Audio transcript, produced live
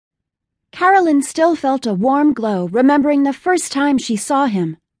Carolyn still felt a warm glow remembering the first time she saw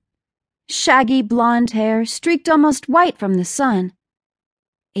him. Shaggy blonde hair streaked almost white from the sun.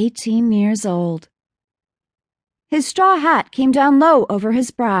 18 years old. His straw hat came down low over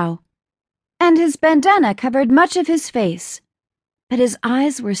his brow, and his bandana covered much of his face, but his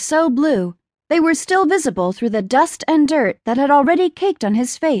eyes were so blue they were still visible through the dust and dirt that had already caked on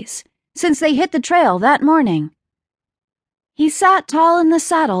his face since they hit the trail that morning. He sat tall in the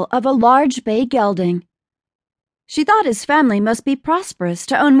saddle of a large bay gelding. She thought his family must be prosperous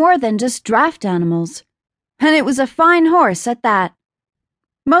to own more than just draft animals, and it was a fine horse at that.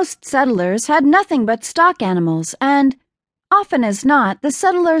 Most settlers had nothing but stock animals, and, often as not, the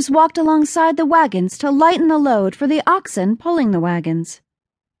settlers walked alongside the wagons to lighten the load for the oxen pulling the wagons.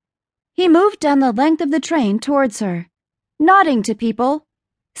 He moved down the length of the train towards her, nodding to people,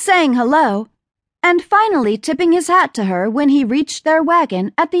 saying hello, and finally tipping his hat to her when he reached their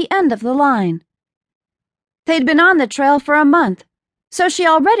wagon at the end of the line. They'd been on the trail for a month, so she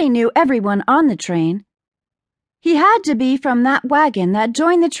already knew everyone on the train. He had to be from that wagon that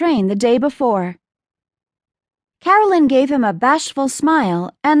joined the train the day before. Carolyn gave him a bashful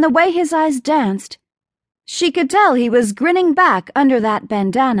smile, and the way his eyes danced, she could tell he was grinning back under that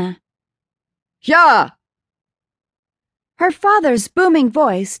bandana. Yeah! Her father's booming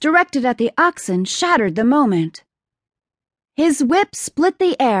voice, directed at the oxen, shattered the moment. His whip split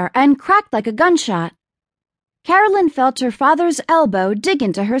the air and cracked like a gunshot. Carolyn felt her father's elbow dig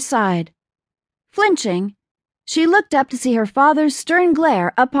into her side. Flinching, she looked up to see her father's stern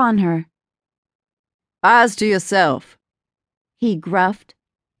glare upon her. Eyes to yourself, he gruffed.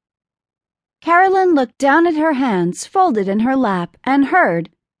 Carolyn looked down at her hands folded in her lap and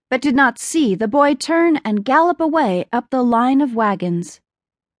heard, but did not see, the boy turn and gallop away up the line of wagons.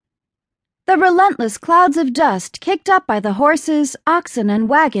 The relentless clouds of dust kicked up by the horses, oxen, and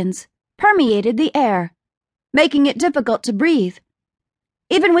wagons permeated the air, making it difficult to breathe,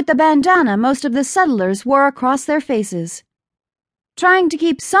 even with the bandana most of the settlers wore across their faces, trying to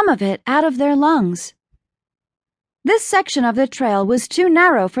keep some of it out of their lungs. This section of the trail was too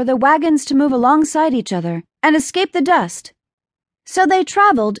narrow for the wagons to move alongside each other and escape the dust, so they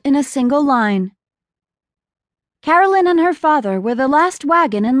traveled in a single line. Carolyn and her father were the last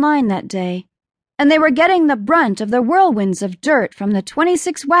wagon in line that day, and they were getting the brunt of the whirlwinds of dirt from the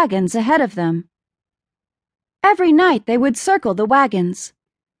 26 wagons ahead of them. Every night they would circle the wagons.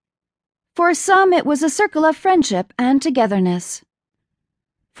 For some it was a circle of friendship and togetherness.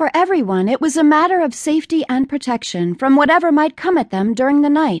 For everyone it was a matter of safety and protection from whatever might come at them during the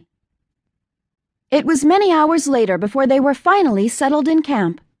night. It was many hours later before they were finally settled in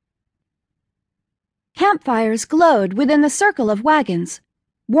camp. Campfires glowed within the circle of wagons,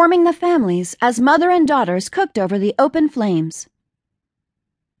 warming the families as mother and daughters cooked over the open flames.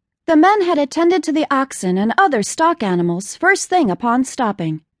 The men had attended to the oxen and other stock animals first thing upon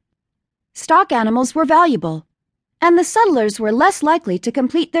stopping. Stock animals were valuable, and the settlers were less likely to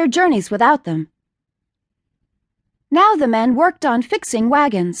complete their journeys without them. Now the men worked on fixing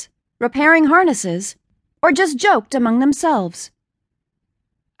wagons, repairing harnesses, or just joked among themselves.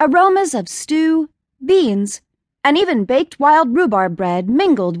 Aromas of stew, beans, and even baked wild rhubarb bread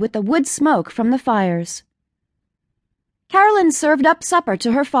mingled with the wood smoke from the fires. Carolyn served up supper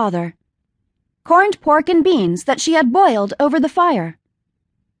to her father, corned pork and beans that she had boiled over the fire.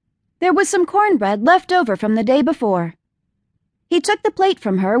 There was some cornbread left over from the day before. He took the plate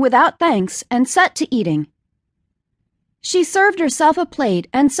from her without thanks and set to eating. She served herself a plate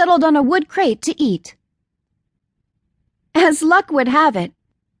and settled on a wood crate to eat. As luck would have it,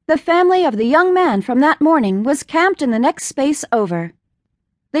 the family of the young man from that morning was camped in the next space over.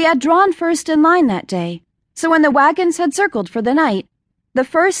 They had drawn first in line that day, so when the wagons had circled for the night, the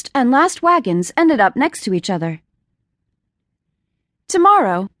first and last wagons ended up next to each other.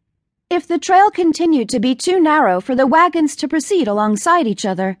 Tomorrow, if the trail continued to be too narrow for the wagons to proceed alongside each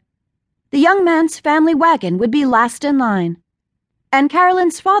other, the young man's family wagon would be last in line, and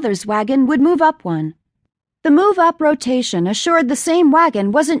Carolyn's father's wagon would move up one. The move-up rotation assured the same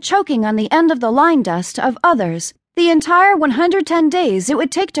wagon wasn't choking on the end of the line dust of others the entire 110 days it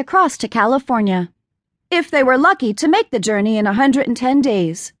would take to cross to California, if they were lucky to make the journey in 110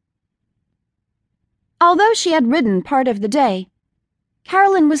 days. Although she had ridden part of the day,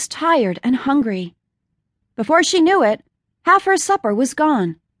 Carolyn was tired and hungry. Before she knew it, half her supper was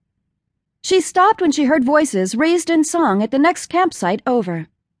gone. She stopped when she heard voices raised in song at the next campsite over.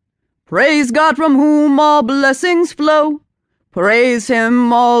 Praise God from whom all blessings flow. Praise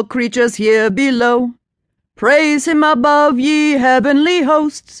Him, all creatures here below. Praise Him above, ye heavenly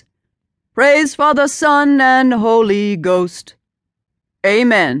hosts. Praise Father, Son, and Holy Ghost.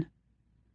 Amen.